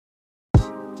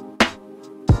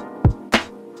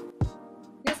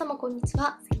こんにち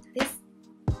は、杉田です。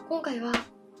今回は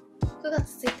9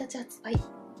月1日発売、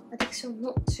アディクション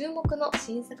の注目の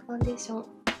新作ファンデーション、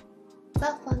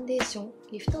ザ・ファンデーション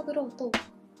リフトグロウと、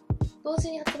同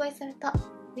時に発売された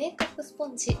メイクアップスポ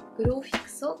ンジグロウフィック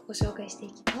スをご紹介して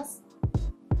いきます。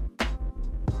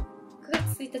9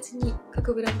月1日に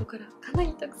各ブランドからかな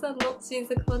りたくさんの新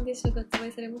作ファンデーションが発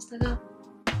売されましたが、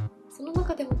その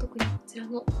中でも特にこちら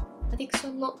のアディクシ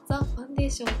ョンのザ・ファンデー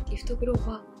ションリフトグロウ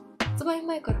は発売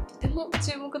前からとても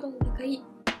注目度の高い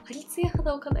ハリツヤ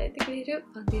肌を叶えてくれる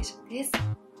ファンデーションです。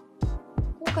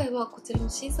今回はこちらの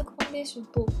新作ファンデーション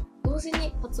と同時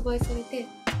に発売されて、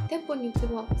店舗によっ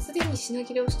てはすでに品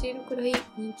切れをしているくらい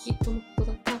人気とのこ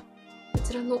とだったこ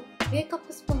ちらのメイクアッ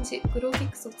プスポンジグロウフィッ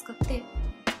クスを使って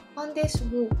ファンデーシ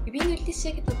ョンを指塗りで仕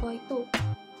上げた場合と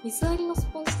水有りのス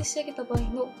ポンジで仕上げた場合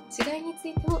の違いにつ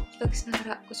いてを比較しなが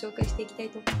らご紹介していきたい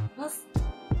と思います。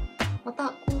ま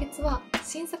た今月は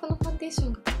新作のファンデーショ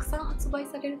ンがたくさん発売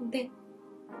されるので、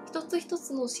一つ一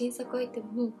つの新作アイテ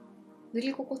ムの塗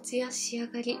り心地や仕上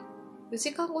がり、4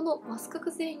時間後のマスク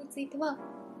崩れについては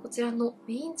こちらの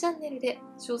メインチャンネルで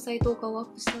詳細動画をアッ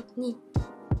プした後に、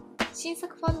新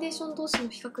作ファンデーション同士の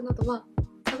比較などは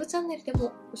サブチャンネルで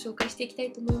もご紹介していきた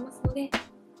いと思いますので、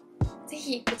ぜ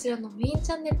ひこちらのメイン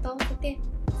チャンネルと合わせて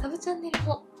サブチャンネル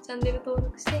もチャンネル登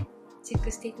録してチェック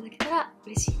していただけたら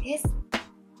嬉しいです。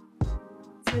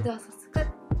それでは早速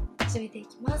始めてい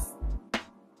きます。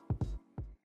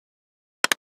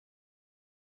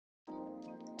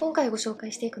今回ご紹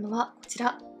介していくのはこち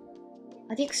ら、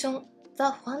アディクション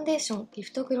ザ・ファンデーションリ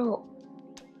フトグロ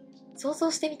ウ。想像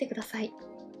してみてください。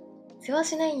せわ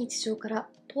しない日常から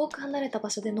遠く離れた場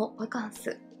所でのバカン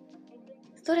ス。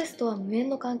ストレスとは無縁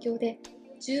の環境で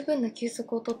十分な休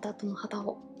息を取った後の肌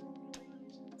を。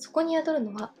そこに宿る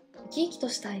のは生き生きと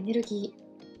したエネルギ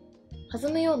ー。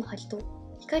弾むような張りと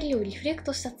光をリフレク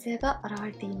トした艶が現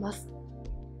れています。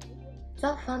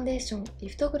ザ・ファンデーションリ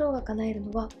フトグロウが叶える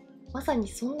のはまさに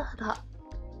そんな肌。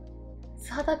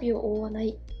素肌美を覆わな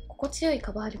い心地よい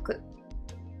カバー力。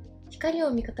光を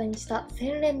味方にした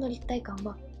洗練の立体感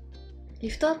はリ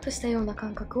フトアップしたような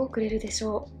感覚をくれるでし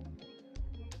ょ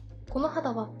う。この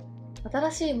肌は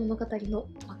新しい物語の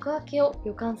幕開けを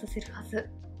予感させるはず。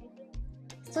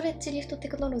ストレッチリフトテ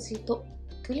クノロジーと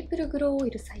トリプルグロウオ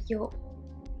イル採用。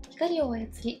光を操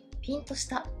りピンとし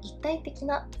た立体的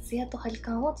なツヤと張り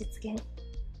感を実現。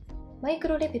マイク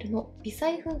ロレベルの微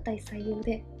細粉体採用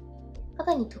で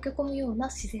肌に溶け込むような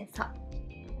自然さ。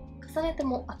重ねて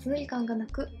も厚塗り感がな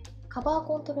くカバー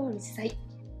コントロール自在。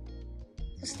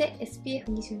そして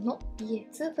SPF20 の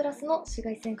PA2 プラスの紫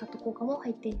外線カット効果も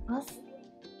入っています。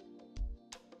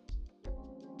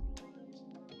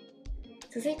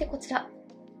続いてこちら、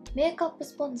メイクアップ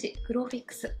スポンジグロウフィッ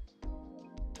クス。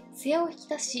ツヤを引き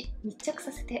出し密着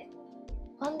させて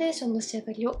ファンデーションの仕上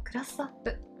がりをクラスアッ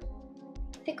プ。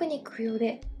テクニック不要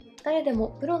で誰で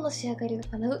もプロの仕上がりが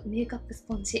叶うメイクアップス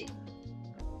ポンジ。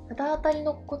肌当たり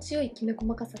の心地よいきめ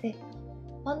細かさで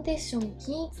ファンデーションを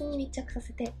均一に密着さ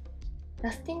せて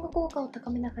ラスティング効果を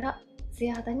高めながらツ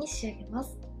ヤ肌に仕上げま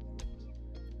す。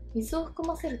水を含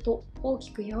ませると大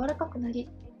きく柔らかくなり、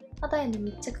肌への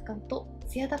密着感と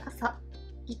ツヤ高さ、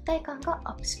立体感が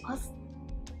アップします。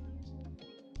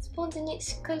スポンジに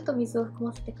しっかりと水を含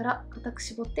ませてから固く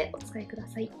絞ってお使いくだ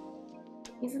さい。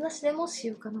水なしでも使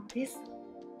用可能です。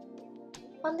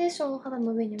ファンデーションを肌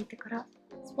の上に置いてから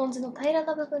スポンジの平ら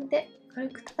な部分で軽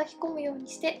く叩き込むように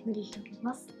して塗り広げ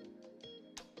ます。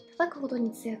叩くほど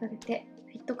にツヤが出て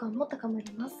フィット感も高ま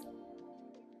ります。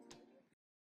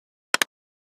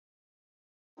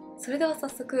それでは早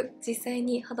速実際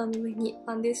に肌の上に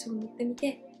ファンデーションを塗ってみ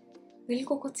て、塗り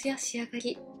心地や仕上が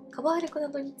り、カバー力な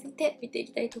どについて見てい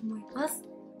きたいと思います。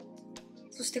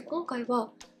そして今回は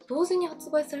同時に発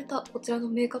売されたこちらの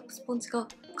メイクアップスポンジが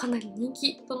かなり人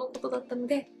気とのことだったの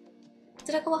で、こ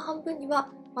ちら側半分には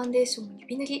ファンデーションを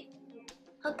指塗り、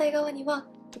反対側には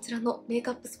こちらのメイク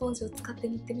アップスポンジを使って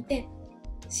塗ってみて、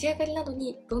仕上がりなど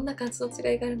にどんな感じの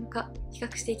違いがあるのか比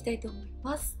較していきたいと思い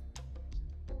ます。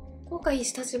今回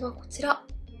下地はこちら、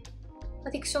ア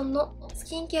ディクションのス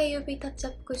キンケア UV タッチア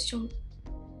ップクッション、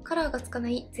カラーがつかな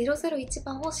い001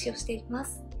番を使用していま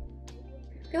す。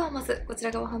ではまずこち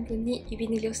ら側半分に指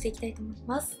塗りをしていきたいと思い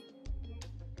ます。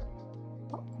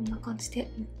こんな感じ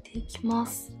で塗っていきま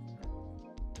す。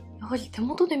やはり手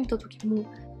元で見た時も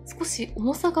少し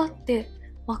重さがあって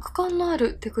膜感のあ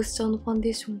るテクスチャーのファンデ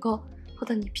ーションが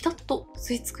肌にピタッと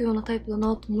吸い付くようなタイプだ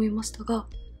なと思いましたが、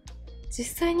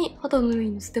実際に肌の上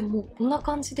にのせてもこんな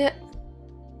感じで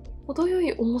程よ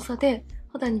い重さで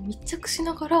肌に密着し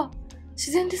ながら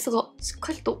自然ですがしっ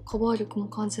かりとカバー力も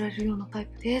感じられるようなタイ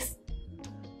プです。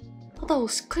肌を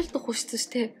しっかりと保湿し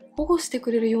て保護して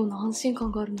くれるような安心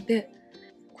感があるので、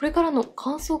これからの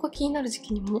乾燥が気になる時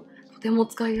期にもとても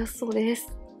使いやすそうで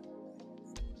す。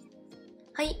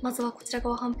はい、まずはこちら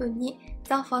側半分に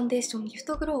ザ・ファンデーションリフ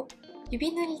トグロウ、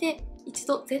指塗りで一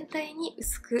度全体に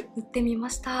薄く塗ってみま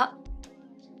した。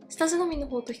下地のみの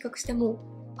方と比較しても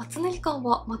厚塗り感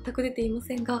は全く出ていま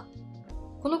せんが、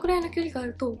このくらいの距離があ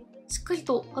るとしっかり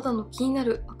と肌の気にな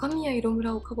る赤みや色ム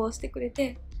ラをカバーしてくれ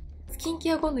て、スキン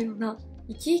ケア後のような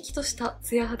生き生きとした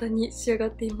ツヤ肌に仕上がっ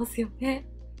ていますよね。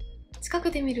近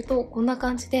くで見るとこんな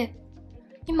感じで、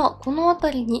今この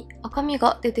辺りに赤み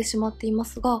が出てしまっていま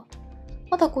すが、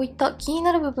まだこういった気に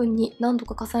なる部分に何度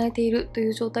か重ねているとい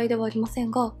う状態ではありませ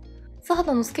んが、素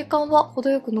肌の透け感は程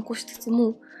よく残しつつ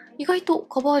も、意外と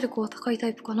カバー力は高いタ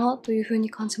イプかなという風に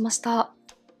感じました。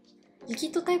リキ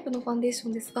ッドタイプのファンデーショ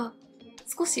ンですが、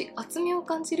少し厚みを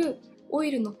感じるオ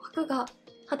イルの膜が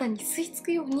肌に吸い付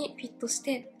くようにフィットし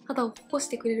て肌を保護し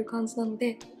てくれる感じなの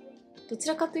で、どち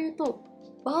らかというと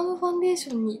バームファンデーシ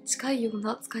ョンに近いよう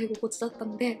な使い心地だった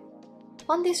ので、フ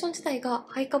ァンデーション自体が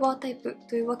ハイカバータイプ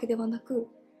というわけではなく、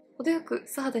程よく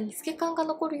素肌に透け感が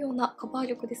残るようなカバー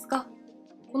力ですが、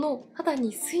この肌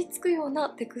に吸い付くような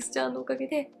テクスチャーのおかげ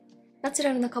で、ナチュ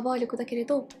ラルなカバー力だけれ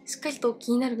ど、しっかりと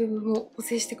気になる部分を補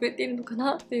正してくれているのか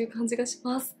なという感じがし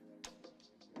ます。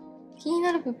気に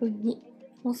なる部分に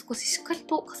もう少ししっかり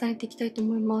と重ねていきたいと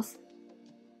思います。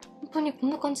本当にこ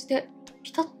んな感じで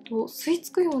ピタッと吸い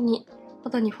付くように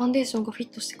肌にファンデーションがフィッ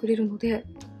トしてくれるので、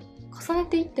重ね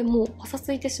ていってもパサ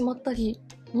ついてしまったり、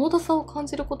重たさを感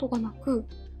じることがなく、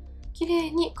綺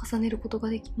麗に重ねることが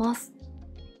できます。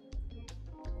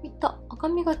こういった赤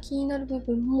みが気になる部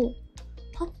分も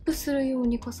タップするよう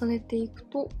に重ねていく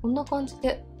と、こんな感じ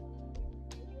で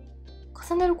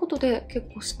重ねることで結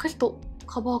構しっかりと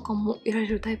カバー感も得られ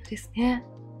るタイプですね。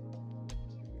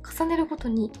重ねるごと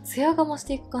にツヤが増し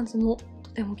ていく感じも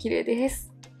とても綺麗で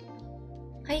す。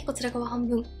はい、こちら側半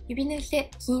分、指塗りで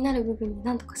気になる部分に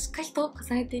何とかしっかりと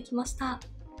重ねていきました。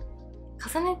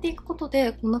重ねていくこと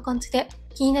でこんな感じで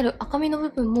気になる赤みの部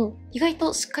分も意外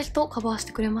としっかりとカバーし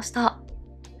てくれました。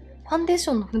ファンデーシ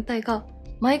ョンの粉体が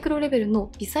マイクロレベル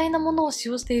の微細なものを使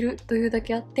用しているというだ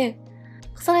けあって、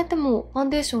重ねてもファン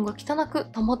デーションが汚く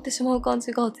溜まってしまう感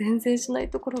じが全然しない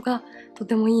ところがと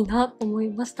てもいいなと思い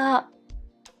ました。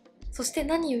そして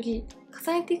何より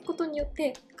重ねていくことによっ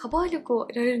てカバー力を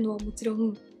得られるのはもちろ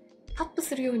ん、タップ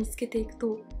するようにつけていく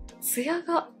とツヤ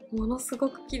がものすご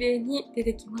く綺麗に出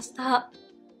てきました。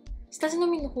下地の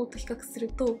みの方と比較する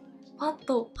とパン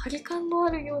と張り感の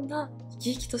あるような生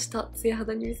き生きとしたツヤ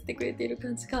肌に見せてくれている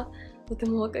感じがとて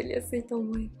もわかりやすいと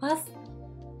思います。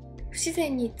不自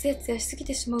然にツヤツヤしすぎ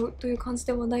てしまうという感じ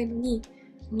ではないのに、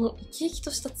この生き生き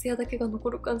としたツヤだけが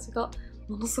残る感じが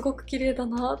ものすごく綺麗だ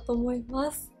なと思い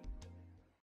ます。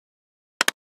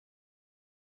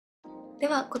で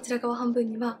はこちら側半分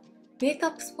にはメイクア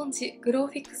ップスポンジグロウ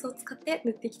フィックスを使って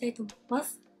塗っていきたいと思いま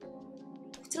す。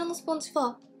こちらのスポンジ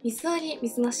は水あり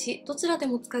水なしどちらで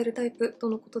も使えるタイプと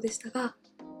のことでしたが、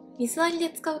水ありで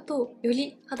使うとよ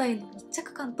り肌への密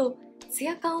着感とツ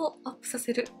ヤ感をアップさ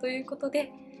せるということ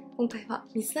で、今回は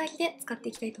水ありで使って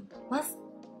いきたいと思います。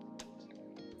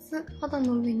まず肌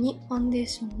の上にファンデー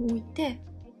ションを置いて、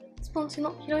スポンジ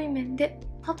の広い面で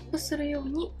タップするよう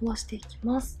にのばしていき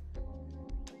ます。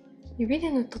指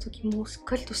で塗った時もしっ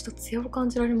かりとしたツヤを感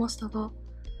じられましたが、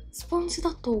スポンジ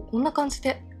だとこんな感じ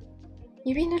で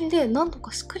指塗りで何度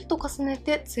かしっかりと重ね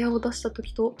てツヤを出した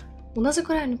時と同じ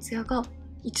くらいのツヤが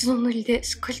一度塗りで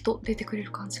しっかりと出てくれ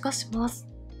る感じがします。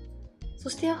そ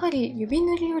してやはり指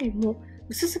塗りよりも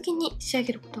薄付きに仕上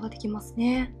げることができます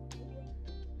ね。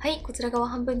はい、こちら側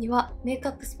半分にはメイク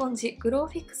アップスポンジグロウ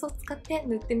フィックスを使って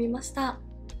塗ってみました。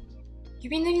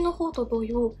指塗りの方と同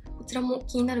様、こちらも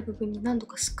気になる部分に何度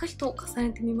かしっかりと重ね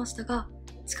てみましたが、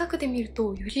近くで見る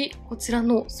とよりこちら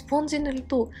のスポンジ塗り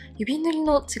と指塗り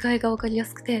の違いが分かりや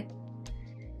すくて、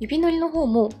指塗りの方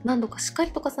も何度かしっか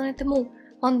りと重ねてもフ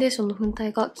ァンデーションの粉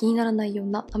体が気にならないよう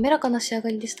な滑らかな仕上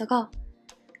がりでしたが、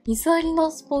水あり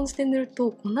のスポンジで塗る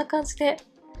とこんな感じで、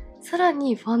さら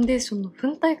にファンデーションの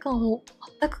粉体感を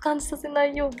全く感じさせな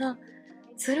いような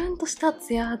つるんとした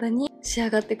ツヤ肌に仕上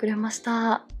がってくれまし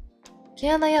た。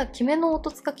毛穴やキメの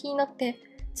凹凸が気になって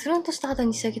つるんとした肌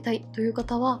に仕上げたいという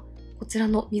方は、こちら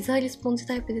の水ありスポンジ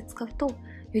タイプで使うとよ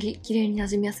り綺麗に馴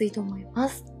染みやすいと思いま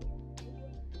す。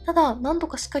ただ何度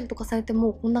かしっかりと重ねて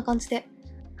もこんな感じで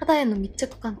肌への密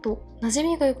着感と馴染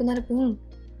みが良くなる分、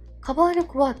カバー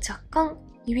力は若干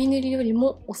指塗りより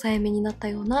も抑えめになった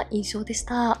ような印象でし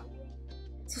た。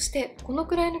そしてこの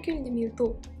くらいの距離で見る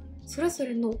とそれぞ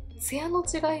れのツヤの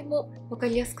違いも分か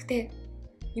りやすくて、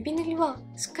指塗りは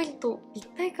しっかりと立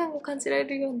体感を感じられ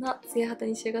るようなツヤ肌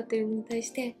に仕上がっているのに対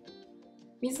して、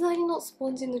水有りのスポ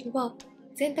ンジ塗りは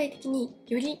全体的に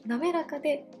より滑らか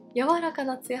で柔らか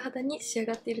なツヤ肌に仕上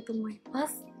がっていると思いま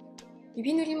す。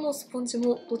指塗りもスポンジ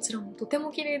もどちらもとて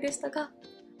も綺麗でしたが、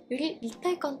より立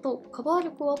体感とカバー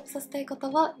力をアップさせたい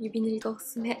方は指塗りがお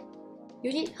すすめ。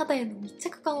より肌への密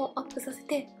着感をアップさせ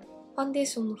て、ファンデー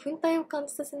ションの粉体を感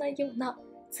じさせないような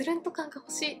つるんと感が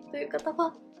欲しいという方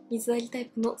は、水ありタイ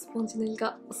プのスポンジ塗り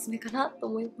がおすすめかなと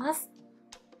思います。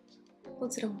ど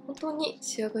ちらも本当に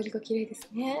仕上がりが綺麗です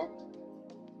ね。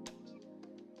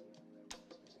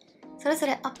それぞ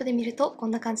れアップで見るとこ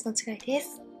んな感じの違いで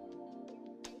す。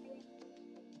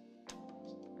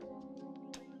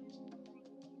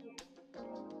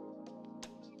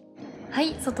は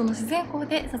い、外の自然光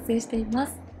で撮影していま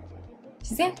す。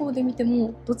自然光で見て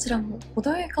もどちらも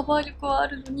程よいカバー力はあ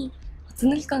るのに厚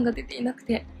塗り感が出ていなく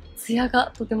て、ツヤ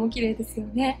がとても綺麗ですよ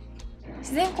ね。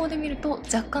自然光で見ると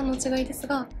若干の違いです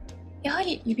が、やは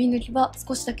り指塗りは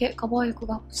少しだけカバー力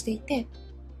がアップしていて、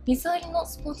水ありの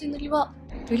スポンジ塗りは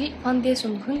よりファンデーショ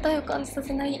ンの粉体を感じさ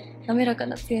せない滑らか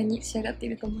なツヤに仕上がってい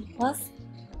ると思います。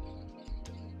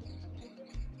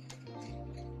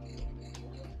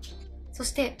そ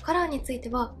してカラーについて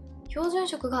は標準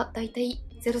色がだいたい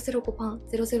005番、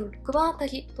006番あた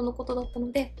りとのことだった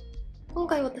ので、今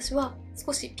回私は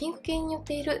少しピンク系に寄っ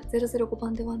ている005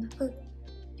番ではなく、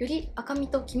より赤み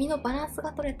と黄身のバランス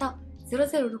が取れた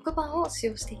006番を使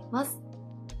用しています。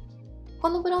他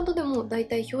のブランドでもだい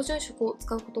たい標準色を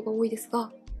使うことが多いです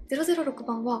が、006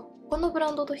番は他のブラ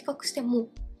ンドと比較しても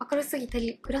明るすぎた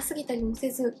り暗すぎたりも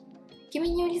せず、黄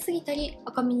身に寄りすぎたり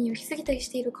赤みに寄りすぎたりし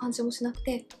ている感じもしなく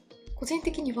て、個人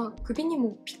的には首に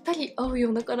もぴったり合う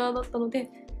ようなカラーだったので、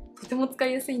とても使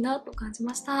いやすいなと感じ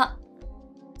ました。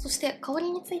そして香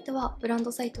りについてはブラン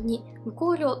ドサイトに無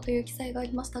香料という記載があ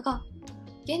りましたが、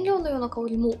原料のような香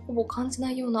りもほぼ感じ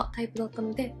ないようなタイプだった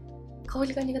ので、香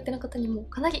りが苦手な方にも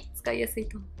かなり使いやすい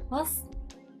と思います。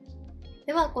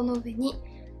ではこの上に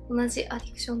同じアデ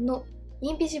ィクションの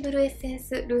インビジブルエッセン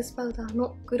スルースパウダー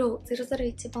のグロウ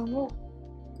001番を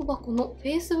小箱のフ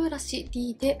ェイスブラシ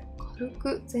D で軽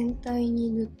く全体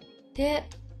に塗って、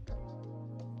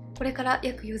これから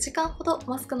約4時間ほど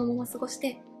マスクのまま過ごし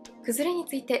て崩れに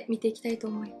ついて見ていきたいと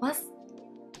思います。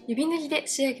指塗りで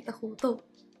仕上げた方と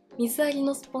水あり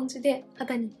のスポンジで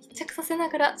肌に密着させな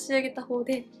がら仕上げた方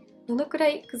で、どのくら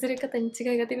い崩れ方に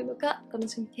違いが出るのか楽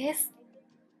しみです。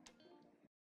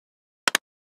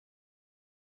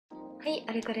はい、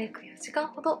あれから約4時間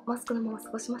ほどマスクのまま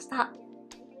過ごしました。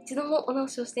一度もお直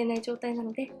しをしていない状態な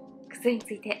ので、崩れに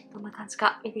ついてどんな感じ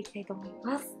か見ていきたいと思い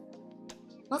ます。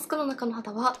マスクの中の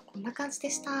肌はこんな感じで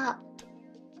した。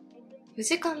4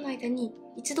時間の間に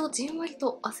一度じんわり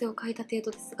と汗をかいた程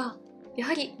度ですが、や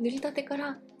はり塗りたてか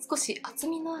ら少し厚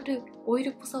みのあるオイル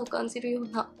っぽさを感じるよう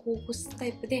な高保湿タ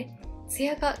イプで、ツ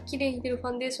ヤが綺麗に出るフ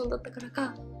ァンデーションだったから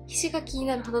か、皮脂が気に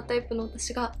なる肌タイプの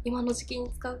私が今の時期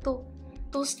に使うと、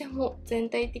どうしても全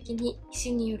体的に皮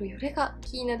脂によるよれが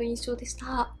気になる印象でし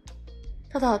た。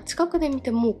ただ近くで見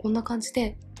てもこんな感じ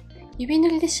で、指塗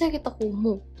りで仕上げた方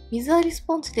も水ありス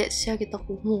ポンジで仕上げた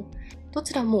方も、ど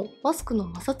ちらもマスク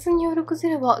の摩擦による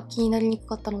崩れは気になりにく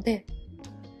かったので、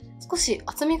少し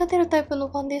厚みが出るタイプの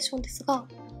ファンデーションですが、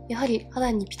やはり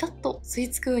肌にピタッと吸い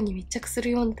付くように密着する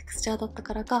ようなテクスチャーだった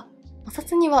からか、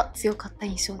摩擦には強かった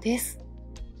印象です。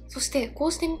そしてこ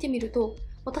うして見てみると、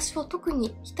私は特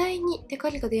に額にテカ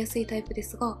リが出やすいタイプで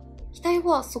すが、額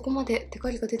はそこまでテカ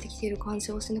リが出てきている感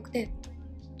じはしなくて、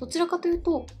どちらかという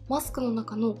とマスクの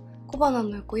中の小鼻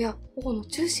の横や頬の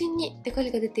中心にテカ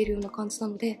リが出ているような感じな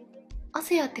ので、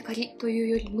汗やテカリという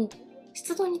よりも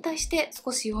湿度に対して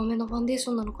少し弱めのファンデーシ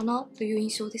ョンなのかなという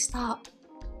印象でした。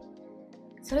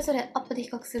それぞれアップで比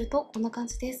較するとこんな感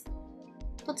じです。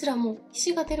どちらも皮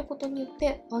脂が出ることによっ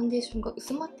てファンデーションが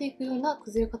薄まっていくような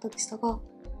崩れ方でしたが、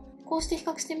こうして比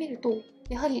較してみると、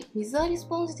やはり水ありス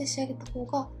ポンジで仕上げた方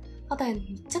が肌への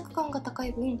密着感が高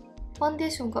い分、ファンデー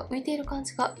ションが浮いている感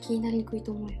じが気になりにくい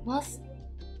と思います。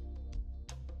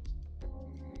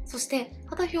そして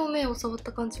肌表面を触っ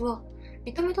た感じは、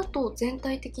見た目だと全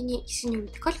体的に皮脂によ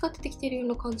るテカリが出てきているよう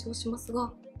な感じはします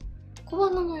が、小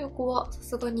鼻の横はさ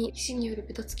すがに皮脂による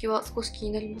ベタつきは少し気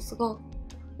になりますが、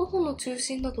頬の中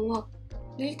心などは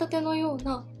塗りたてのよう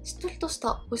なしっとりとし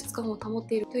た保湿感を保っ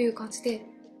ているという感じで、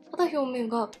肌表面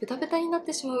がベタベタになっ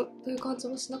てしまうという感じ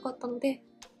はしなかったので、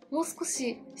もう少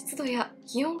し湿度や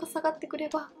気温が下がってくれ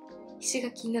ば、皮脂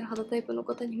が気になる肌タイプの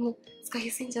方にも使い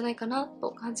やすいんじゃないかなと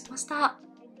感じました。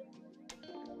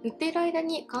塗っている間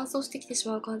に乾燥してきてし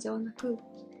まう感じはなく、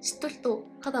しっとりと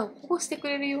肌を保護してく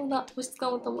れるような保湿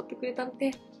感を保ってくれたの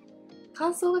で、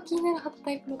乾燥が気になる肌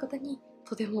タイプの方に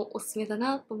とてもおすすめだ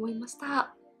なと思いまし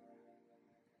た。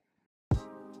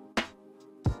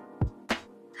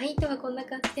はい、ではこんな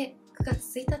感じで9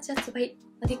月1日発売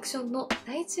アディクションの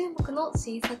大注目の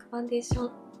新作ファンデーショ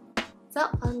ンザ・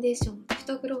ファンデーションリフ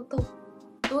トグロウと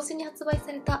同時に発売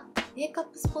されたメイクアッ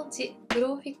プスポンジグ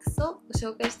ロウフィックスをご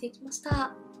紹介していきまし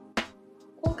た。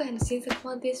今回の新作フ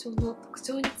ァンデーションの特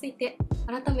徴について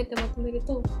改めてまとめる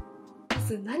と、ま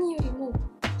ず何よりも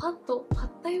パンと張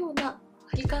ったような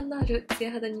張り感のあるツ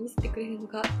ヤ肌に見せてくれるの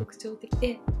が特徴的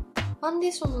で、ファンデ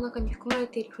ーションの中に含まれ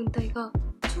ている粉体が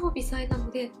超微細な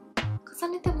ので重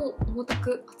ねても重た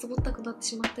く厚ぼったくなって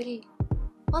しまったり、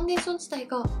ファンデーション自体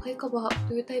がハイカバー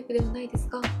というタイプではないです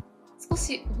が、少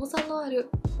し重さのある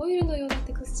オイルのような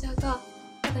テクスチャーが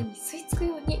肌に吸い付く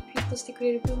ようにフィットしてく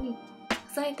れる分、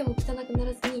重ねても汚くな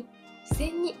らずに自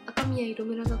然に赤みや色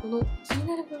ムラなどの気に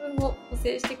なる部分を補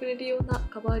正してくれるような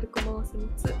カバー力も合わせ持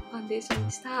つファンデーション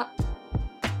でした。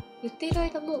塗っている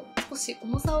間も少し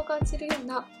重さを感じるよう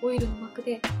なオイルの膜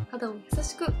で肌を優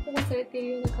しく保護されてい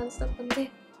るような感じだったので、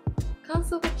乾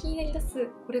燥が気になりだす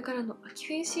これからの秋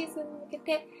冬シーズンに向け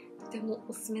てとても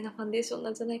おすすめなファンデーションな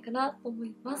んじゃないかなと思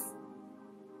います。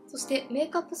そしてメイ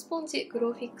クアップスポンジグロ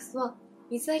ウフィックスは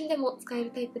水ありでも使える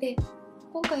タイプで、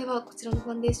今回はこちらのフ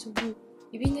ァンデーションを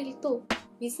指塗りと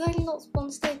水ありのスポ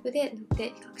ンジタイプで塗って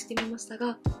比較してみましたが、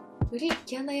より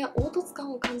毛穴や凹凸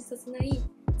感を感じさせない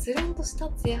つるんとした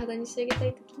ツヤ肌に仕上げた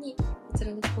いときにこち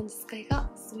らのスポンジ使いが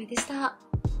おすすめでした。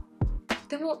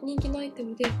とても人気のアイテ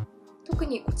ムで、特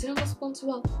にこちらのスポンジ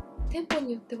は店舗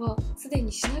によってはすで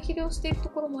に品切れをしていると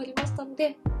ころもありましたの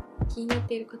で、気になっ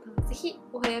ている方はぜひ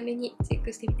お早めにチェッ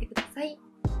クしてみてください。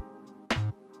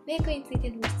メイクについ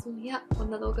てのご質問やこん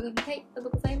な動画が見たいなど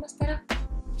ございましたら、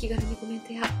お気軽にコメン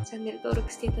トやチャンネル登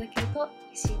録していただけると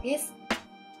嬉しいです。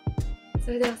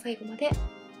それでは最後まで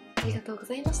ありがとうご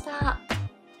ざいました。